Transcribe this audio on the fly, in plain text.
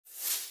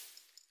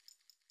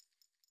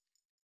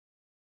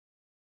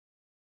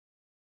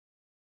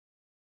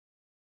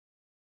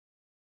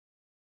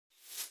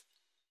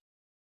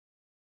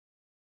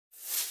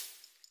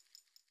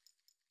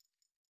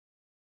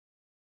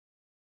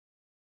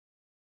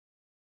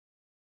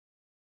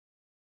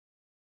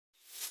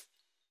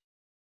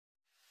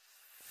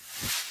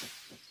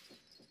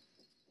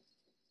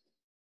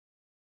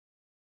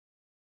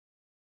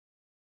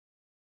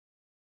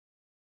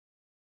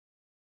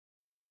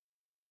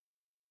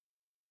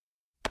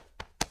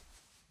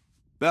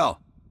Bell,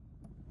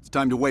 it's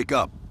time to wake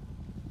up.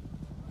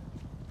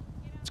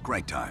 It's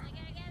crank time.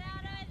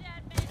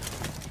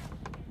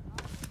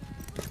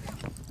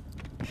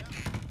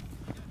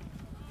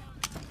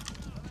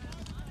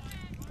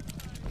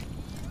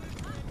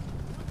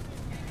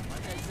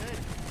 Like I said,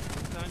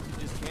 sometimes you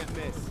just can't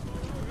miss.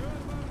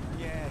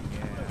 Yeah.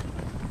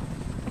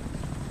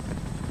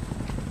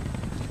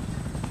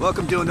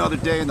 Welcome to another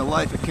day in the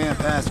life at Camp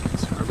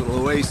Haskins, our little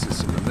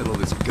oasis in the middle of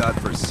this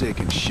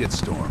godforsaken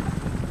shitstorm.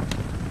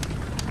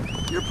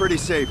 You're pretty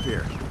safe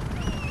here.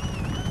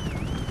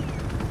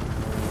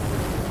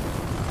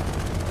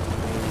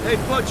 Hey,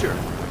 Butcher,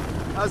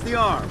 how's the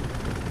arm?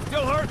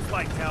 Still hurts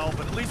like hell,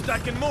 but at least I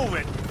can move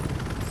it.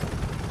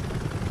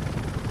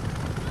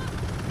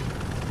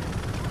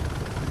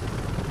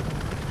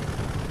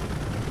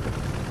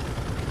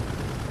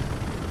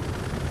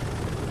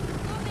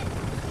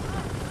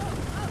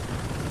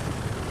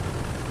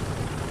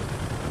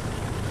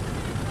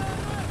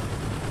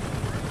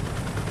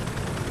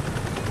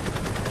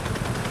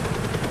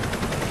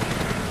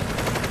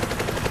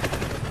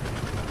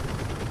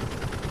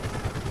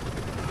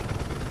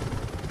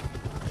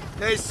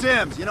 Hey,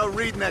 Sims, you know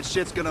reading that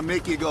shit's gonna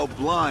make you go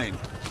blind.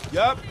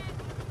 Yup.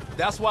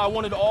 That's why I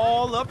want it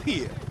all up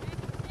here.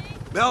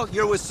 Bell,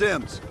 you're with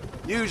Sims.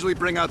 You usually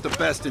bring out the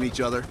best in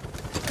each other.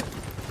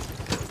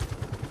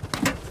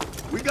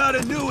 We got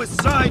a new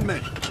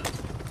assignment.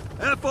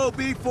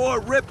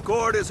 FOB4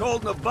 Ripcord is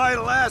holding a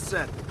vital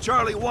asset that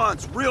Charlie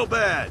wants real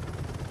bad.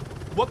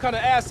 What kind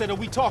of asset are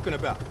we talking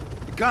about?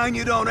 The kind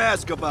you don't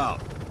ask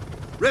about.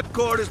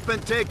 Ripcord has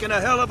been taking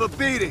a hell of a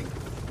beating.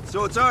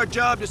 So it's our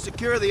job to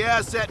secure the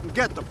asset and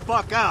get the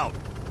fuck out.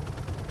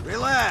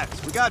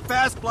 Relax, we got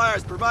fast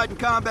flyers providing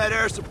combat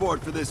air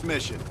support for this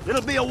mission.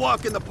 It'll be a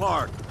walk in the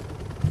park.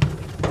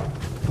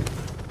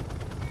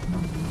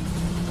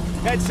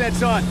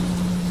 Headsets on.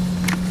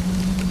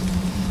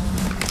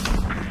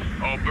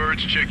 All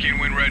birds, check in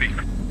when ready.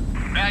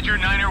 Badger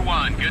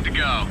 9-1, good to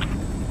go.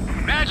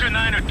 Badger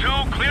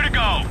 9-2, clear to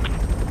go.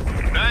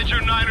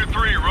 Badger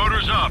 9-3,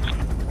 rotors up.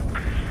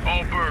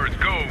 All birds,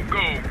 go,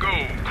 go,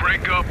 go.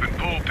 Crank up and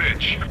pull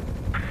pitch.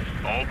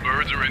 All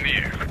birds are in the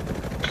air.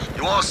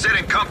 You all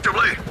sitting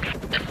comfortably?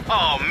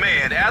 Oh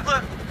man,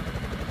 Adler?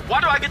 Why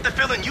do I get the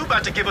feeling you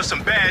about to give us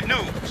some bad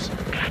news?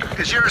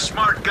 Because you're a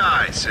smart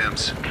guy,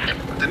 Sims.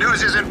 But the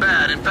news isn't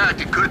bad. In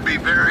fact, it could be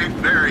very,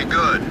 very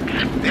good.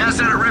 The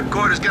asset at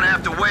Ripcord is gonna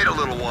have to wait a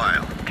little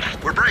while.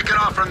 We're breaking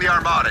off from the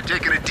Armada,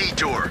 taking a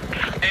detour.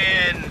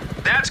 And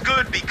that's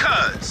good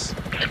because...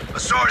 A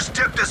source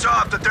tipped us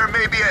off that there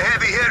may be a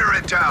heavy hitter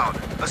in town.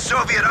 A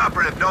Soviet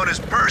operative known as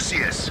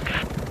Perseus.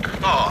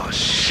 Oh,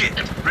 shit.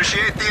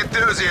 Appreciate the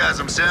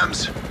enthusiasm,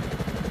 Sims.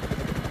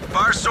 If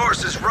our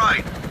source is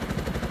right,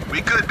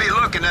 we could be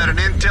looking at an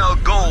intel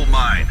gold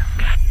mine.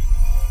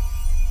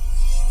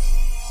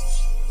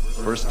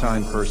 First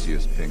time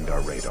Perseus pinged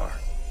our radar.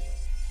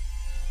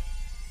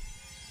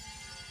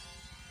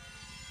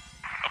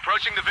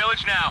 Approaching the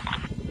village now.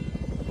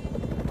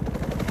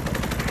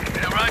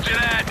 Yeah, roger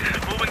that.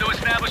 Moving to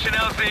establish an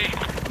LZ.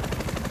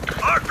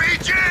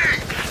 RPG!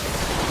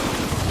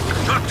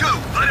 Took two,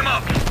 light him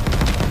up!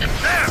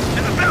 There,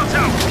 in the bell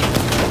tower!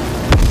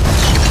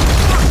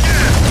 Fuck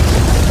yeah!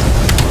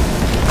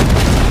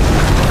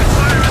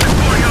 Fire in the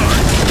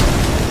courtyard!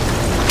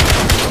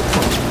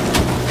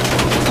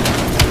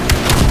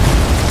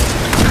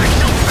 Back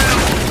to Bell!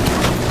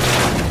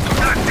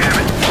 God damn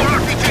it! More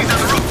RPGs on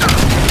the rooftop!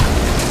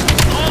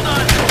 Hold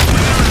on.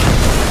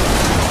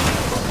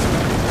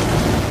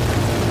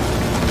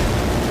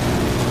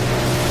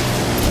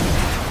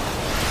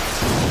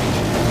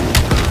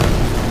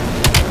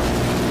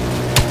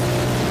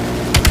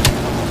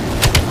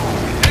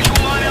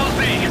 Visual on LZ.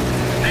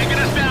 Taking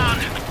us down.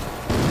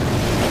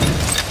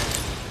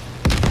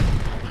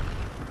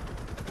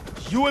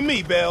 You and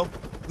me, Bell.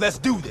 Let's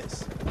do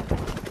this. You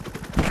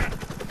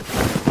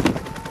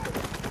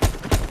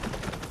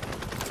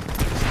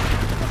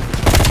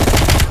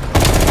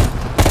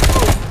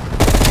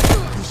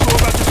sure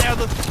about this,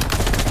 Adler?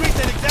 The streets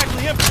ain't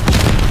exactly empty.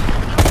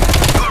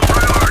 Your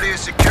priority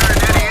is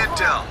securing any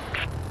intel.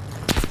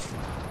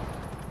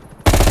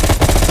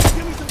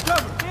 Give me some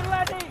cover.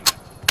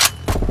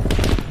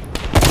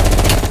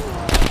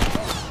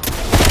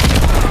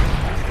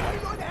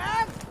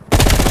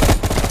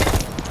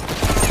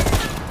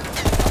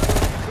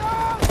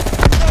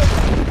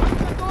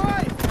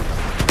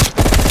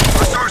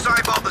 Our source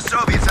eyeballed the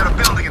Soviets at a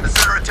building in the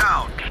center of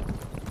town.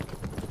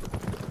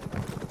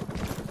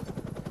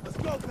 Let's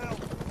go, Bell.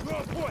 We're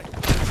on point.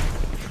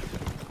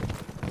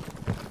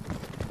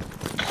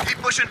 Keep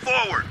pushing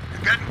forward.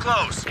 You're getting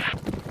close.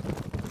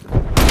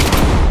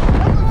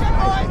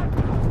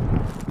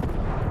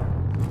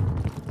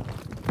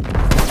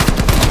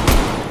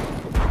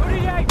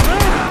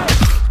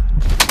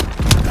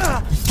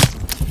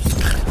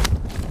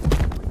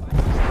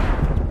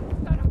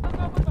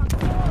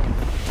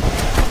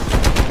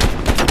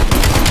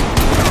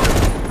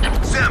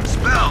 Sims,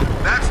 Bell,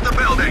 that's the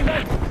building.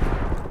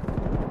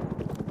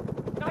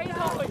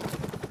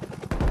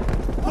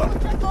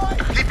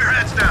 Keep your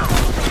heads down.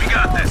 We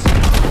got this.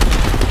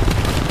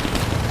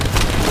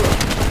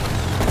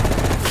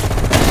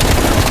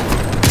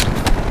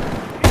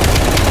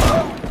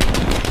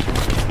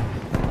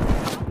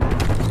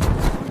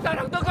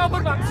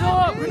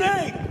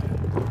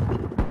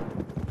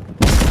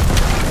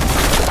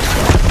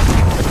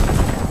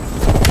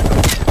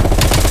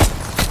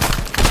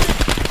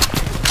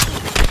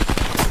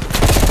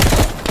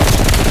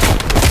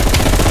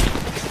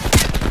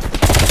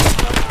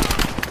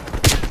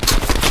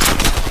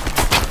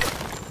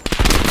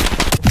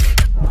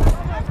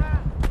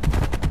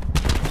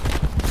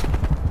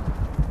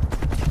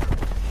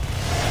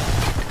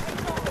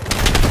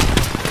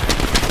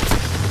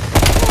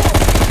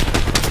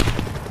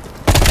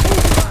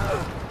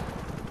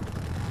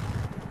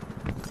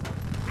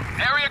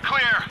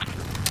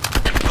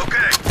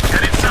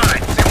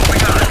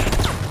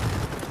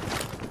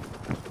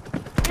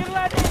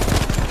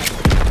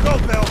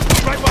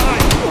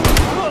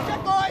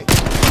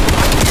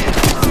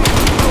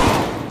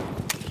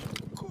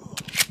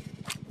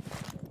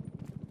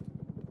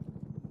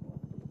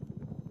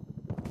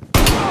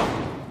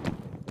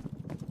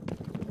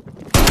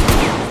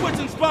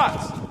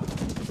 spots!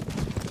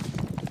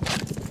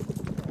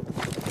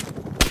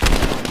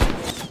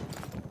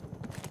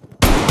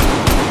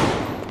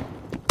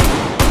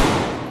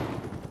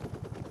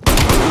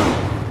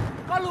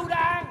 Có lưu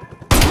đạn!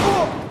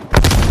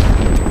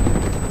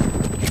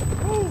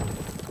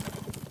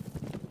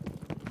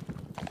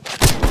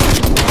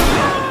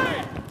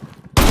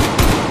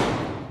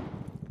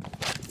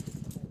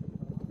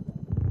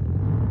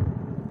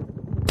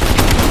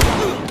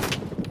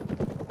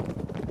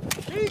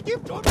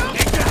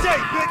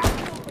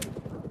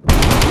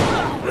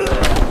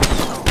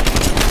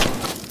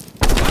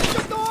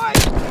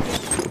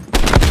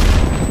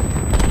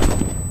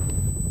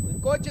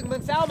 Coi chừng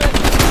mình sao mình.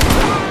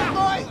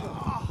 Tôi.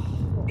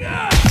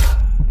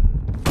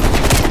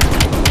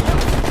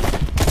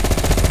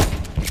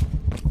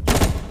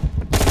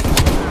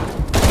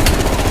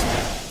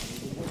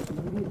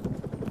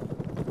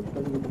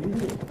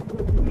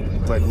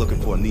 It's like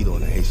looking for a needle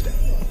in a haystack.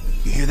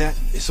 You hear that?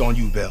 It's on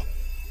you, Bell.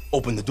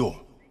 Open the door.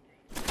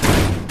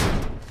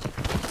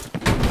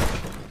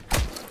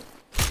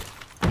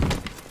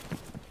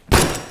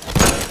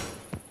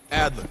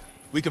 Adler,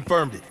 we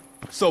confirmed it.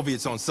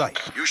 Soviets on site.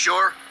 You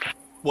sure?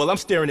 Well, I'm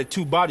staring at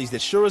two bodies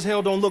that sure as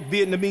hell don't look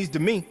Vietnamese to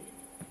me.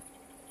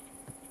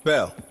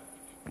 Bell,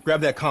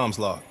 grab that comms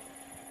log.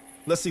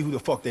 Let's see who the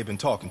fuck they've been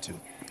talking to.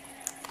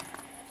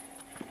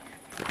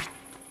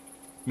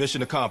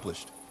 Mission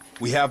accomplished.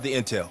 We have the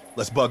intel.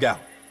 Let's bug out.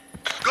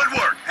 Good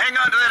work. Hang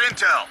on to that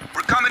intel.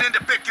 We're coming in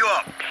to pick you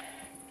up.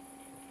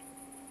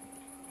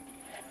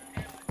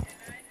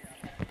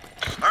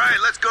 All right,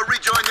 let's go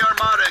rejoin the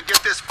Armada and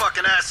get this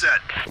fucking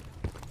asset.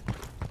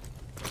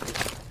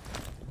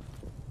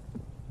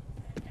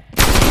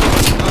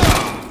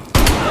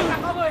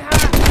 Có người Hà.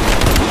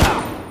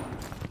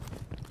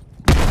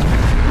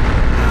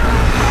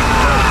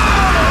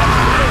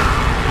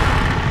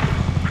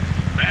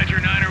 Badger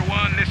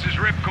 901, this is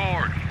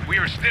Ripcord. We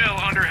are still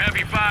under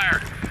heavy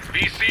fire.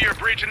 VC are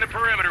breaching the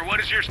perimeter. What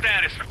is your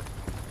status?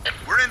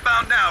 We're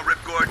inbound now,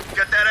 Ripcord.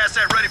 Get that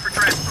asset ready for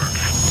transfer.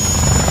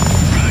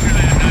 Roger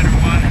that,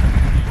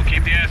 901. We'll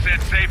keep the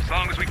asset safe as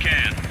long as we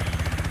can.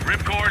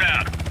 Ripcord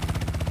out.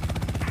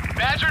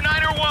 Badger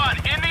 901,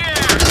 in the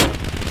air!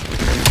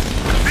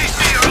 VC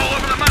are all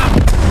over the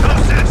mountain. No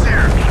sense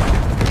here.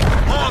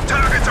 All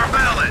targets are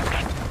valid.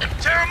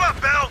 Tear them up,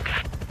 Bell.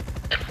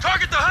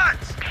 Target the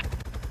huts.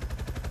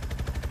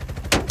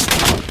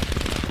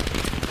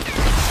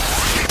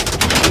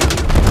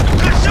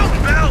 Good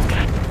shooting, Bell.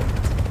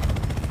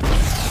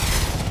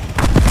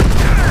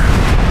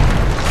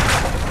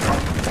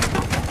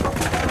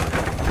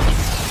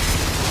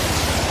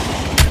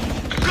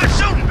 Good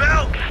shooting,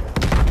 Bell.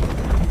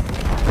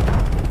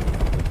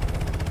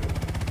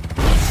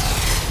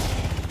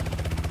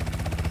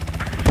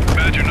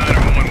 Badger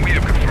 901, we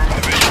have confirmed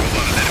the visual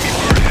on an enemy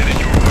bird headed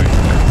your way.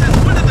 Since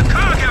when did the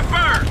car get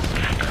burned?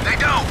 They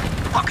don't.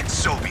 Fucking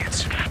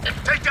Soviets.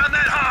 Take down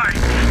that high.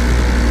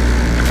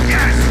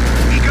 Yes,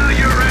 he got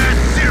your ass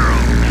zero.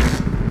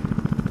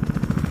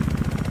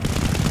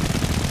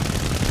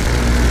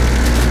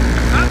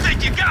 I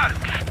think you got him.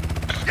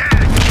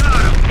 Yeah, you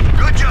got him.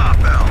 Good job,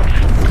 Bell.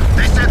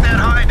 They sent that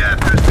hind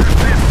after us through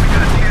this. We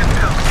got the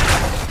intel.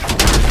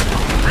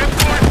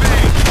 Ripcord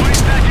base, 20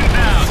 seconds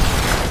out.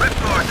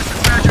 Ripcord, this is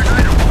Badger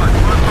 901.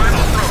 We're on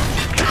final approach.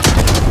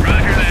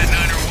 Roger that,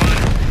 901.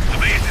 The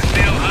base is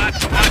still hot,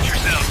 so watch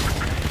yourself.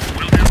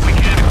 We'll do what we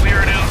can to clear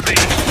an LZ.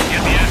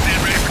 Get the asset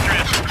ready for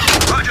transfer.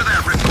 Roger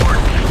that, Ripcord.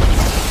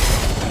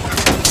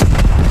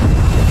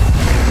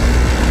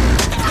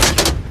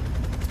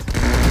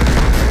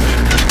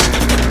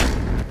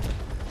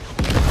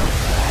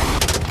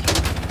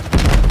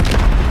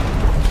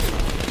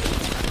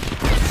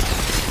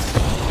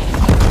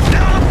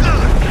 Now I'm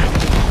good.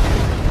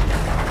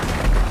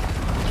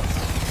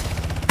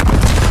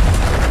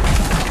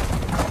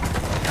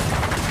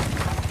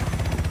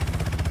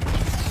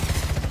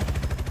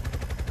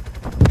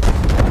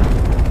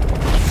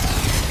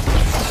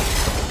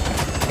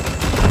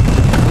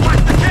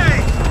 Watch the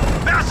cave!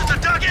 Bastards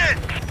are dug in!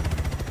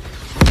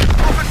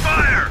 Open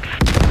fire!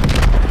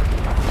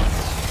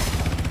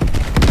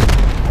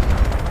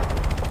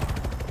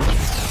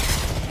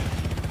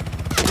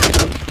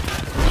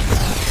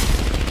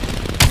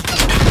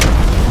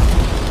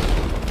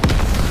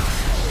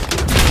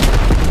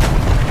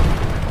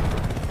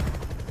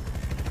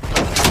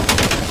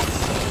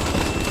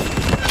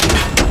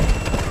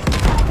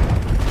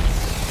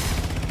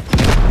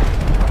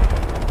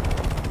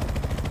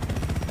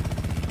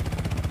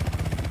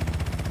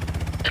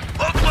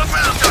 Look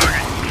round,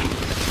 target!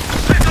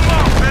 Pick them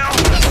off, Bill!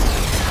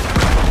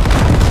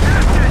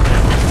 That's it!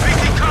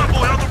 VC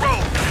convoy on the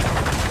road!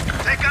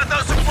 Take out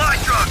those supply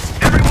trucks!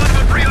 Every one of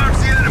them rearms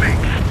the enemy!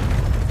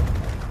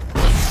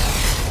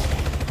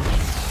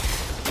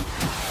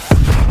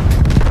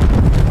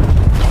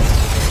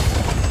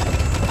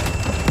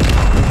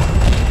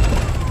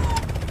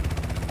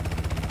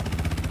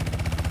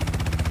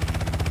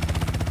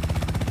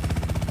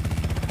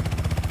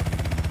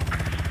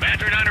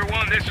 Badger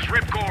 901, this is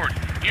Ripcord.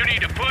 You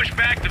need to push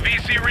back the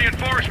VC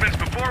reinforcements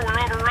before we're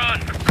overrun.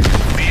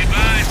 Be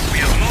advised, we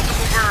have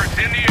multiple birds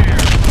in the air.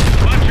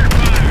 Watch your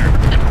fire.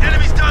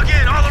 Enemies dug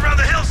in all around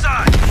the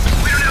hillside.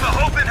 We don't have a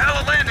hope in hell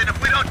of landing if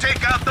we don't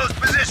take out those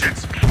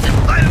positions.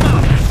 Light them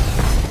up.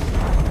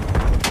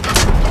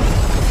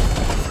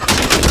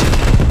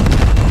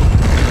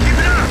 Keep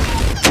it up.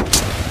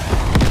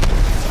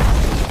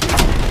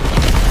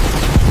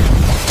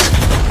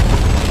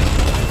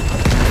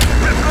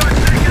 Ripcor's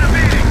taking a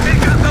beating.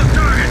 Take out those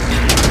targets.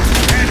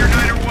 Commander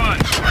 901,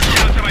 our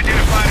scouts have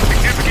identified a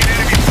significant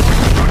enemy force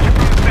approaching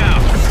from the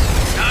south.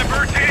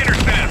 Divert to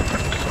intercept.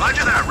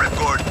 Roger that,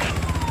 Ripcord.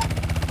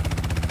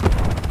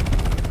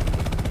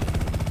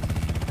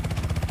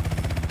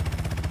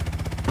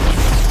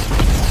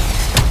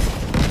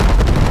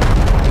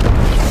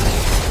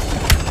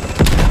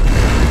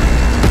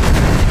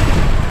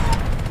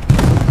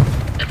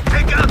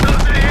 Take out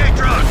those AA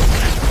trucks!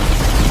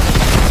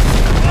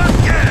 One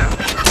down!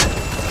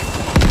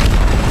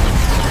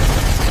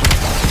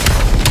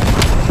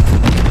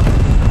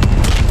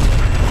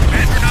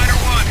 Commander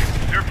 901,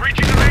 they're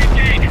breaching the main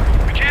gate.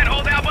 We can't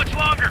hold out much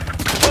longer.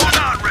 Hold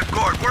on,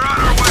 Ripcord, we're on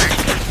our way!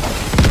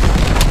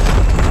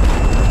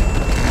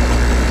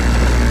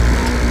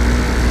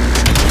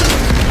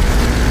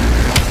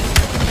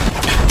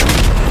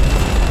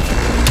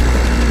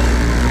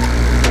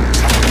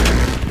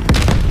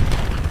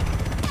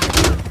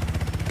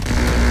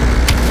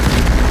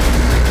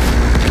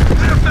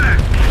 Good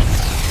effect!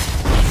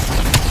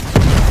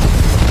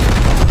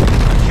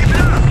 Keep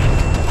it up!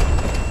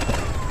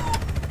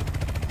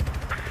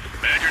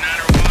 Badger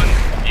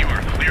 901, you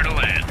are clear to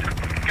land.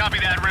 Copy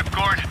that,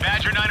 Ripcord.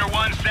 Badger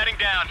 901, setting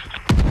down.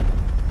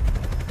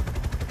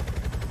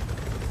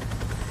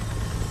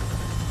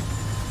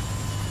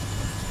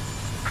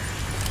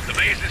 The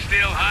base is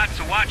still hot,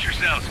 so watch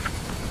yourselves.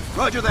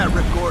 Roger that,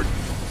 Ripcord.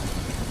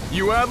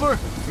 You Adler?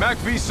 Mac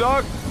V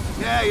SOG?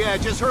 Yeah,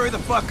 just hurry the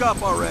fuck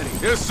up already.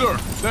 Yes, sir.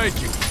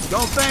 Thank you.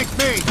 Don't thank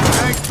me.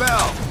 Thank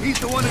Bell. He's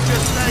the one who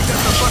just snagged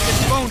us a fucking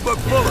phone book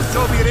full of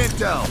Soviet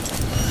intel.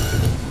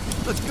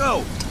 Let's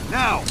go.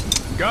 Now.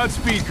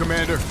 Godspeed,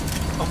 Commander.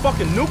 A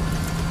fucking nuke?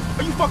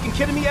 Are you fucking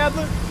kidding me,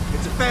 Adler?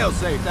 It's a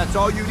failsafe. That's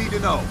all you need to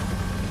know.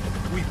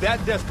 We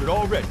that desperate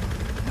already.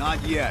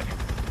 Not yet.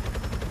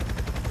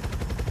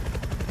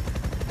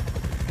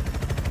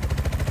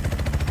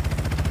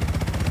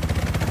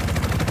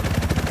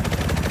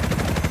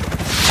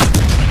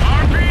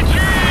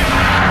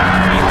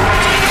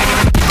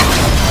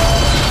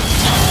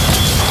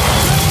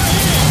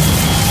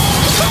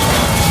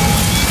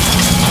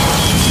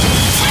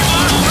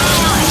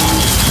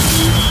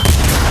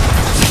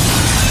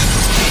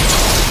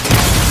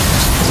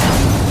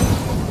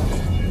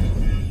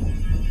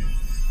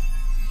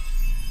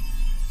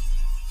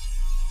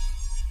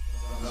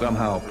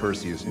 Somehow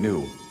Perseus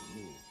knew.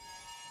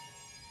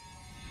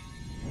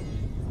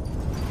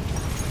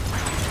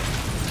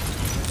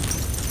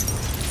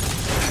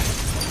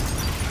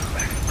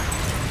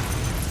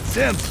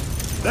 Sims!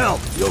 Bell,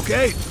 you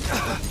okay?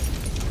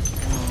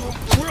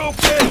 We're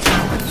okay!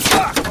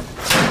 Fuck!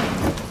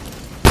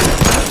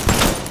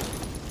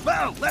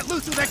 Bell, let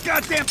loose of that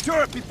goddamn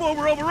turret before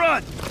we're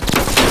overrun!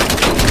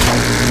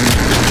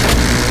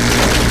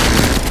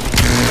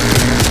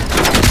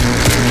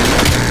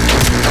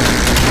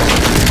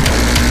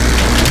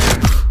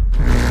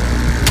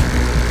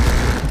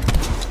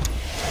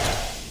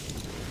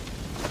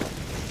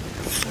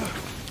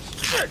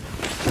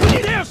 We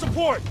need air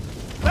support!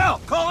 Bell,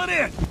 call it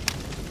in!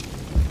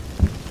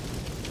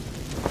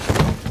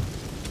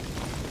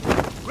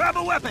 Grab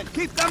a weapon!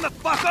 Keep them the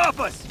fuck off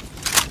us!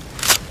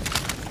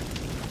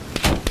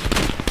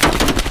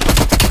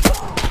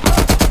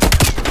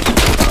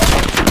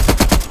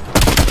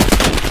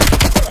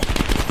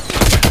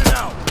 Get it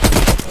out!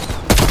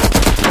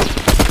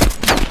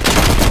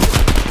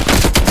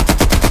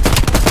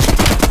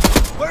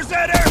 Where's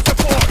that air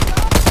support?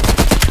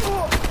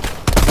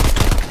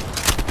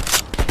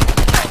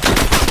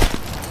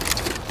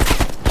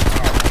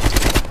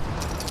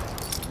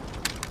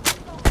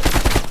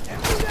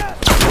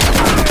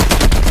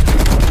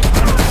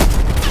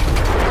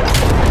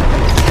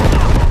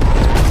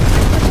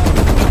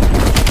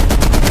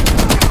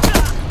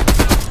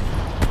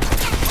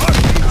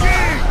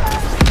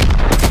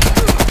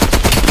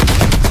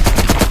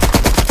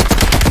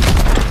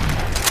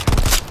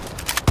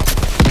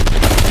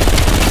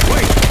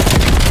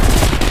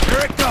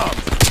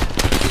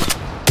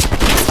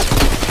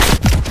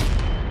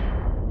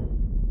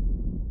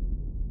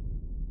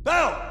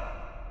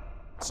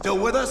 Still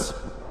with us?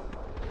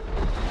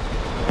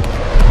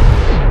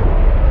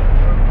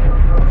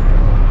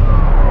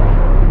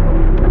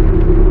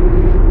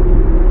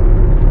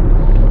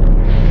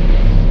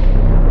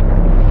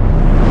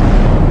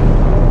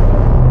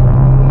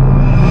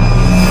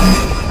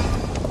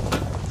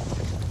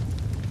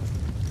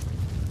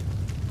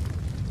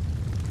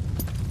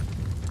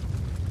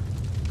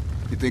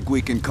 You think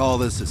we can call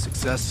this a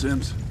success,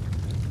 Sims?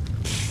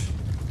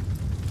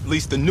 At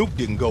least the nuke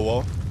didn't go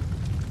off.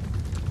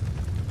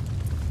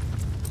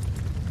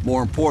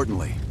 More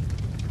importantly,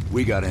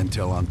 we got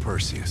intel on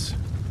Perseus.